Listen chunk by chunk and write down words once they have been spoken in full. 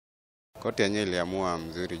Koti yenyewe iliamua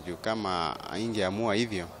mzuri juu kama ingeamua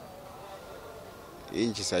hivyo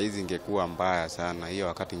nchi saizi ingekuwa mbaya sana. Hiyo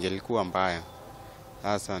wakati ingelikuwa mbaya.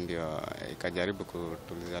 Sasa ndio ikajaribu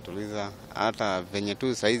kutuliza hata venye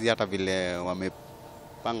tu saizi hata vile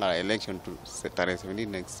wamepanga election to tarehe 17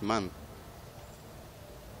 next month.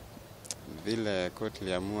 Vile koti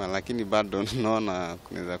iliamua, lakini bado naona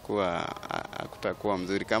kunaweza kuwa hakutakuwa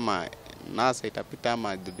mzuri kama NASA itapita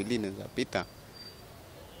ama Jubilee inaweza pita.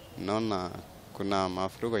 Naona kuna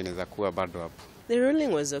mafuriko inaweza kuwa bado hapo. The ruling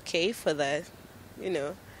was okay for the,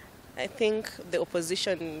 I think the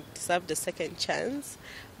opposition deserved a second chance,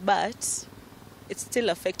 but it's still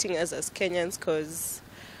affecting us as Kenyans because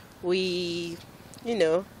we're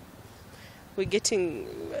getting,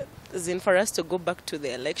 as in for us to go back to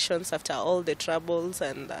the elections after all the troubles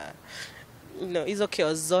and, hizo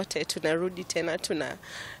chaos zote, tunarudi tena,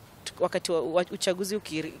 wakati uchaguzi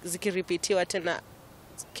zikiripitiwa tena,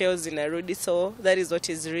 chaos zinarudi, so that is what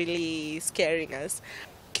is really scaring us.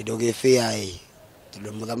 Kidogo fea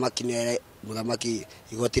tulo muthamaki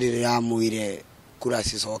igoti riramuire kura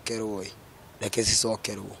cicokerwo reke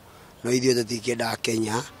cicokerwo no ithio tutikenda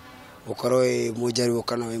Kenya ukorwo mujaru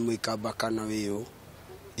kana we muikamba kana wiyo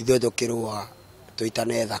ithio tukirwa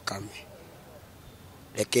tuitane thakame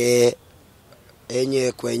reke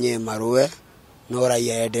enye kwenye marue no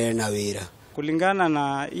raia ende na wira. Kulingana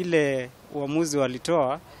na ile uamuzi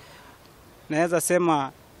walitoa, naweza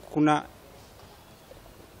sema kuna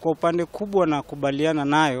kwa upande kubwa na kubaliana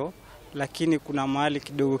nayo, lakini kuna mahali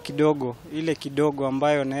kidogo ile kidogo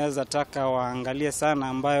ambayo naweza taka waangalie sana,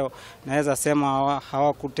 ambayo naweza sema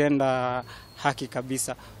hawakutenda haki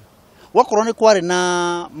kabisa. Wakorwo ni kwari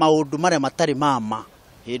na maundu maria matari mama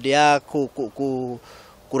hindi ya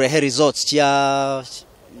kurehe results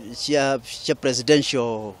cia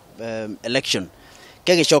presidential election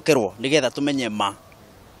kegicokerwo nigetha tumenye ma.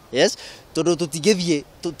 Yes, tondu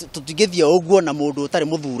tutigethie oguo na mundu utari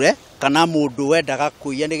muthure kana mundu wendaga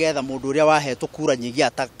kuiya nigetha mundu uria wahetwo kura nyingi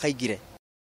atakaigire.